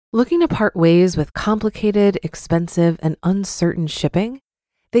Looking to part ways with complicated, expensive, and uncertain shipping?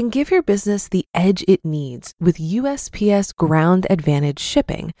 Then give your business the edge it needs with USPS Ground Advantage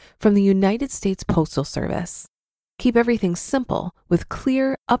shipping from the United States Postal Service. Keep everything simple with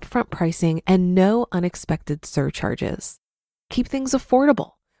clear, upfront pricing and no unexpected surcharges. Keep things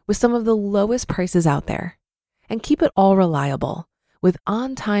affordable with some of the lowest prices out there. And keep it all reliable with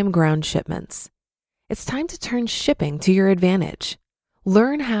on-time ground shipments. It's time to turn shipping to your advantage.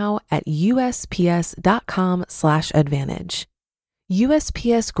 Learn how at USPS.com/advantage.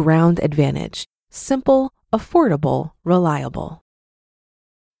 USPS Ground Advantage. Simple, affordable, reliable.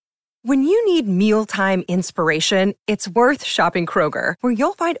 When you need mealtime inspiration, it's worth shopping Kroger, where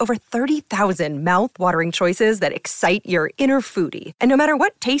you'll find over 30,000 mouth-watering choices that excite your inner foodie. And no matter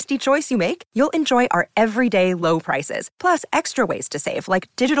what tasty choice you make, you'll enjoy our everyday low prices, plus extra ways to save, like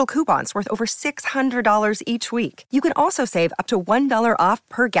digital coupons worth over $600 each week. You can also save up to $1 off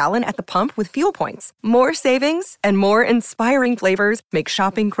per gallon at the pump with fuel points. More savings and more inspiring flavors make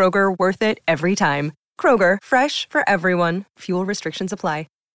shopping Kroger worth it every time. Kroger, fresh for everyone. Fuel restrictions apply.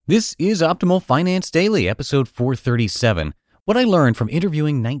 This is Optimal Finance Daily, episode 437, What I Learned from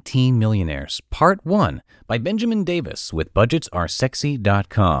Interviewing 19 Millionaires, Part 1, by Benjamin Davis with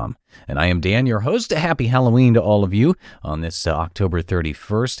BudgetsAreSexy.com. And I am Dan, your host. Happy Halloween to all of you on this October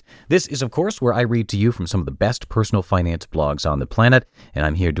 31st. This is, of course, where I read to you from some of the best personal finance blogs on the planet, and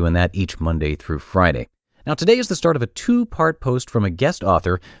I'm here doing that each Monday through Friday. Now, today is the start of a two-part post from a guest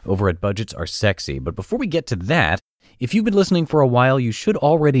author over at Budgets Are Sexy. But before we get to that, if you've been listening for a while, you should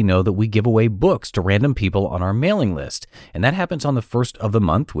already know that we give away books to random people on our mailing list. And that happens on the first of the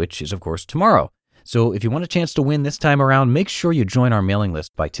month, which is, of course, tomorrow. So if you want a chance to win this time around, make sure you join our mailing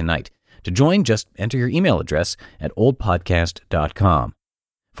list by tonight. To join, just enter your email address at oldpodcast.com.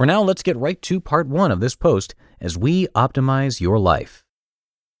 For now, let's get right to part 1 of this post as we optimize your life.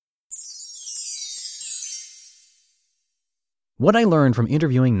 What I Learned from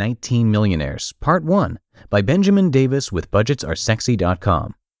Interviewing 19 Millionaires, Part 1, by Benjamin Davis with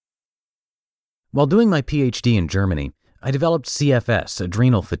BudgetsAreSexy.com. While doing my PhD in Germany, I developed CFS,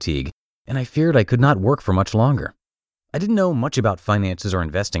 adrenal fatigue, and I feared I could not work for much longer. I didn't know much about finances or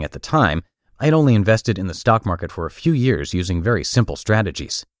investing at the time. I had only invested in the stock market for a few years using very simple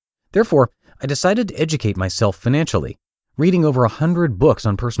strategies. Therefore, I decided to educate myself financially, reading over 100 books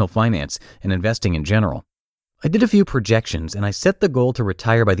on personal finance and investing in general. I did a few projections, and I set the goal to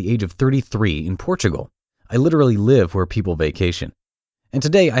retire by the age of 33 in Portugal. I literally live where people vacation. And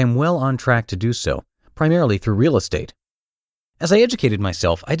today I am well on track to do so, primarily through real estate. As I educated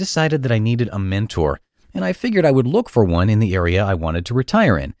myself, I decided that I needed a mentor, and I figured I would look for one in the area I wanted to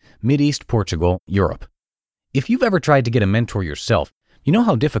retire in, Mideast Portugal, Europe. If you've ever tried to get a mentor yourself, you know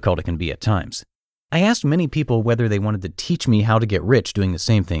how difficult it can be at times. I asked many people whether they wanted to teach me how to get rich doing the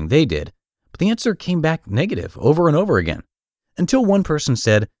same thing they did, but the answer came back negative over and over again. Until one person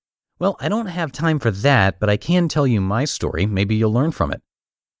said, "Well, I don't have time for that, but I can tell you my story. Maybe you'll learn from it."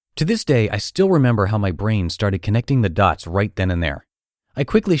 To this day, I still remember how my brain started connecting the dots right then and there. I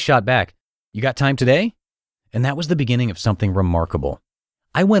quickly shot back, "You got time today?" And that was the beginning of something remarkable.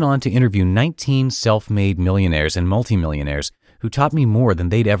 I went on to interview 19 self-made millionaires and multimillionaires who taught me more than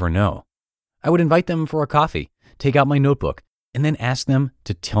they'd ever know. I would invite them for a coffee, take out my notebook, and then ask them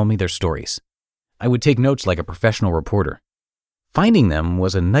to tell me their stories. I would take notes like a professional reporter. Finding them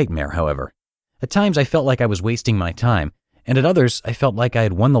was a nightmare, however. At times I felt like I was wasting my time, and at others I felt like I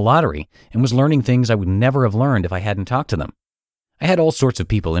had won the lottery and was learning things I would never have learned if I hadn't talked to them. I had all sorts of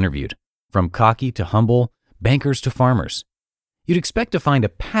people interviewed, from cocky to humble, bankers to farmers. You'd expect to find a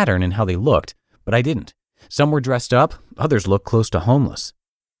pattern in how they looked, but I didn't. Some were dressed up, others looked close to homeless.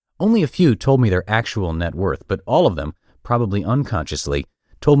 Only a few told me their actual net worth, but all of them, probably unconsciously,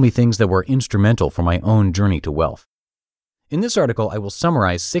 told me things that were instrumental for my own journey to wealth. In this article, I will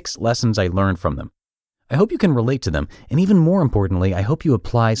summarize 6 lessons I learned from them. I hope you can relate to them, and even more importantly, I hope you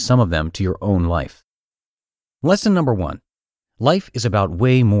apply some of them to your own life. Lesson number 1. Life is about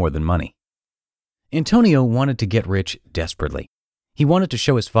way more than money. Antonio wanted to get rich desperately. He wanted to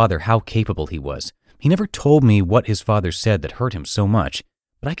show his father how capable he was. He never told me what his father said that hurt him so much,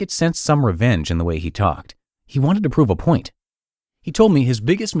 but I could sense some revenge in the way he talked. He wanted to prove a point. He told me his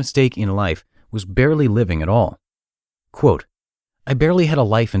biggest mistake in life was barely living at all. Quote, "I barely had a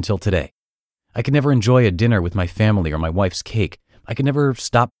life until today. I could never enjoy a dinner with my family or my wife's cake. I could never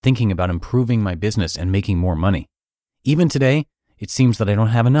stop thinking about improving my business and making more money. Even today, it seems that I don't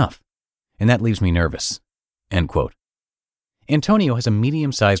have enough, and that leaves me nervous." End quote. Antonio has a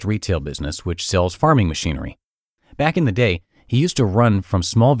medium-sized retail business which sells farming machinery. Back in the day, he used to run from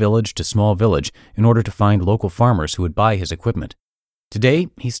small village to small village in order to find local farmers who would buy his equipment. Today,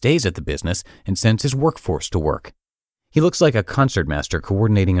 he stays at the business and sends his workforce to work. He looks like a concertmaster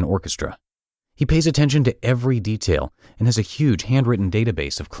coordinating an orchestra. He pays attention to every detail and has a huge handwritten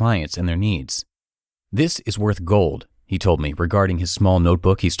database of clients and their needs. This is worth gold, he told me regarding his small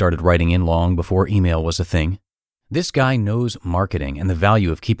notebook he started writing in long before email was a thing. This guy knows marketing and the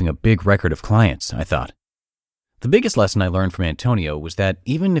value of keeping a big record of clients, I thought. The biggest lesson I learned from Antonio was that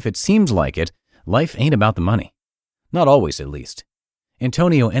even if it seems like it, life ain't about the money. Not always, at least.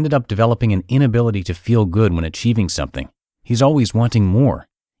 Antonio ended up developing an inability to feel good when achieving something. He's always wanting more.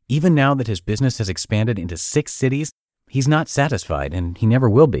 Even now that his business has expanded into 6 cities, he's not satisfied and he never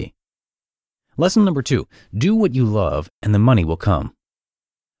will be. Lesson number 2, do what you love and the money will come.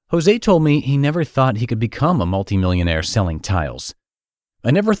 Jose told me he never thought he could become a multimillionaire selling tiles.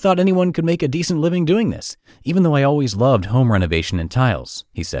 I never thought anyone could make a decent living doing this, even though I always loved home renovation and tiles,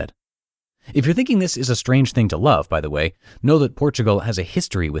 he said. If you're thinking this is a strange thing to love, by the way, know that Portugal has a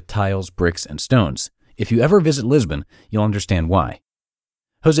history with tiles, bricks, and stones. If you ever visit Lisbon, you'll understand why.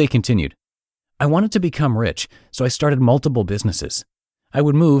 Jose continued, I wanted to become rich, so I started multiple businesses. I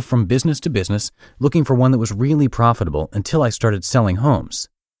would move from business to business, looking for one that was really profitable until I started selling homes.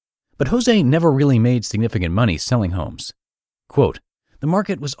 But Jose never really made significant money selling homes. Quote, the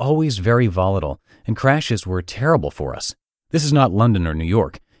market was always very volatile, and crashes were terrible for us. This is not London or New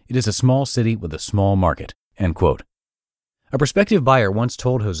York. It is a small city with a small market. End quote. A prospective buyer once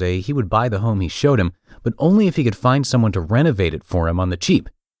told Jose he would buy the home he showed him, but only if he could find someone to renovate it for him on the cheap.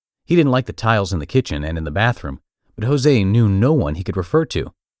 He didn't like the tiles in the kitchen and in the bathroom, but Jose knew no one he could refer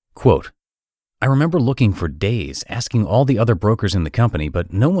to. Quote, I remember looking for days, asking all the other brokers in the company,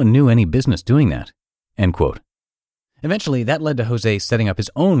 but no one knew any business doing that. End quote. Eventually, that led to Jose setting up his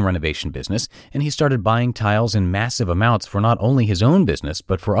own renovation business, and he started buying tiles in massive amounts for not only his own business,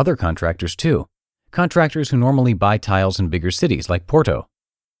 but for other contractors too. Contractors who normally buy tiles in bigger cities like Porto.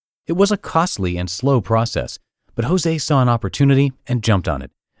 It was a costly and slow process, but Jose saw an opportunity and jumped on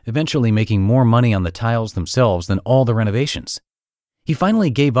it, eventually making more money on the tiles themselves than all the renovations. He finally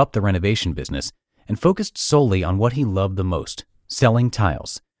gave up the renovation business and focused solely on what he loved the most, selling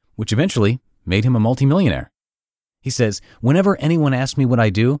tiles, which eventually made him a multimillionaire. He says, whenever anyone asks me what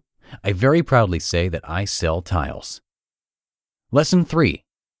I do, I very proudly say that I sell tiles. Lesson 3.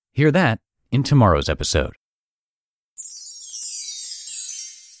 Hear that in tomorrow's episode.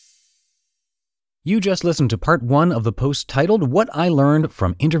 You just listened to part 1 of the post titled What I Learned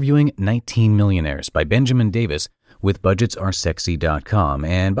from Interviewing 19 Millionaires by Benjamin Davis with BudgetsAreSexy.com.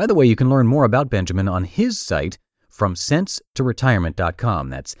 And by the way, you can learn more about Benjamin on his site from CentsToRetirement.com.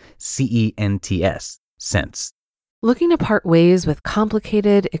 That's CENTS, Cents. Looking to part ways with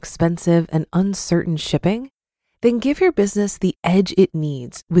complicated, expensive, and uncertain shipping? Then give your business the edge it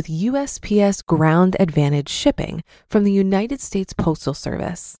needs with USPS Ground Advantage shipping from the United States Postal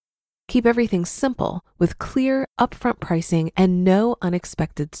Service. Keep everything simple with clear, upfront pricing and no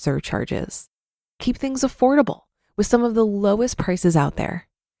unexpected surcharges. Keep things affordable with some of the lowest prices out there.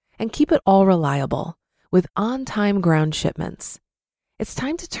 And keep it all reliable with on-time ground shipments. It's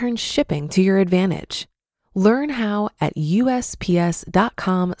time to turn shipping to your advantage. Learn how at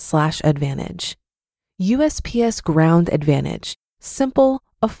USPS.com/advantage. USPS Ground Advantage. Simple,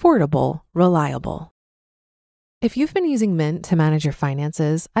 affordable, reliable. If you've been using Mint to manage your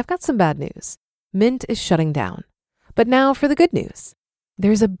finances, I've got some bad news. Mint is shutting down. But now for the good news.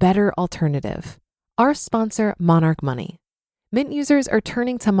 There's a better alternative. Our sponsor, Monarch Money. Mint users are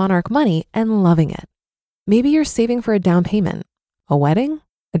turning to Monarch Money and loving it. Maybe you're saving for a down payment, a wedding,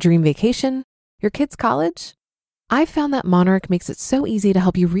 a dream vacation, your kids' college? I've found that Monarch makes it so easy to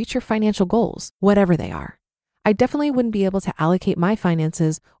help you reach your financial goals, whatever they are. I definitely wouldn't be able to allocate my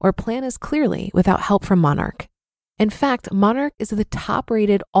finances or plan as clearly without help from Monarch. In fact, Monarch is the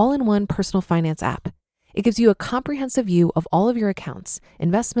top-rated all-in-one personal finance app. It gives you a comprehensive view of all of your accounts,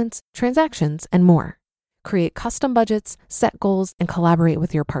 investments, transactions, and more. Create custom budgets, set goals, and collaborate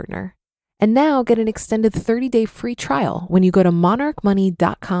with your partner. And now get an extended 30-day free trial when you go to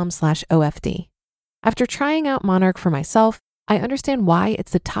monarchmoney.com/OFD. After trying out Monarch for myself, I understand why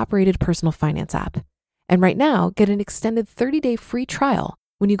it's the top-rated personal finance app. And right now, get an extended 30-day free trial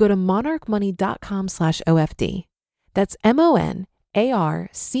when you go to monarchmoney.com/OFD. That's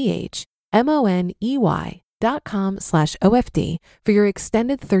monarchmoney.com/OFD for your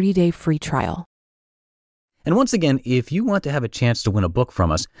extended 30-day free trial. And once again, if you want to have a chance to win a book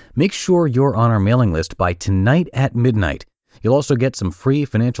from us, make sure you're on our mailing list by tonight at midnight. You'll also get some free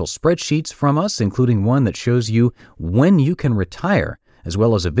financial spreadsheets from us, including one that shows you when you can retire, as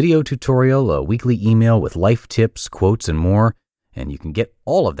well as a video tutorial, a weekly email with life tips, quotes, and more. And you can get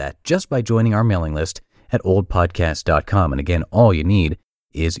all of that just by joining our mailing list oldpodcast.com. And again, all you need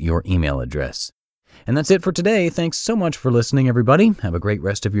is your email address. And that's it for today. Thanks so much for listening, everybody. Have a great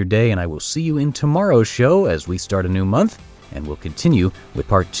rest of your day, and I will see you in tomorrow's show as we start a new month, and we'll continue with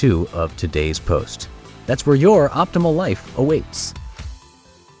part 2 of today's post. That's where your optimal life awaits.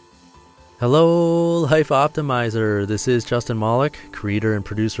 Hello, Life Optimizer. This is Justin Malik, creator and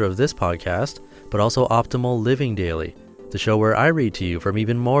producer of this podcast, but also Optimal Living Daily, the show where I read to you from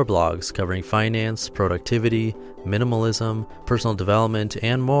even more blogs covering finance, productivity, minimalism, personal development,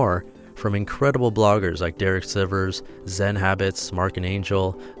 and more from incredible bloggers like Derek Sivers, Zen Habits, Mark and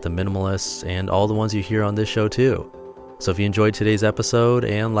Angel, The Minimalists, and all the ones you hear on this show too. So if you enjoyed today's episode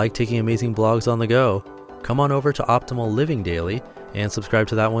and like taking amazing blogs on the go, come on over to Optimal Living Daily and subscribe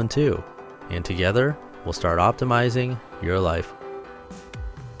to that one too. And together, we'll start optimizing your life.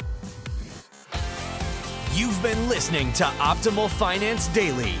 You've been listening to Optimal Finance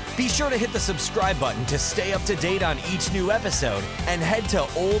Daily. Be sure to hit the subscribe button to stay up to date on each new episode and head to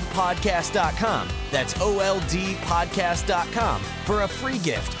oldpodcast.com. That's OLDpodcast.com for a free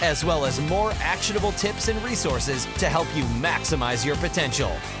gift as well as more actionable tips and resources to help you maximize your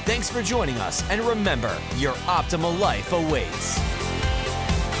potential. Thanks for joining us, and remember, your optimal life awaits.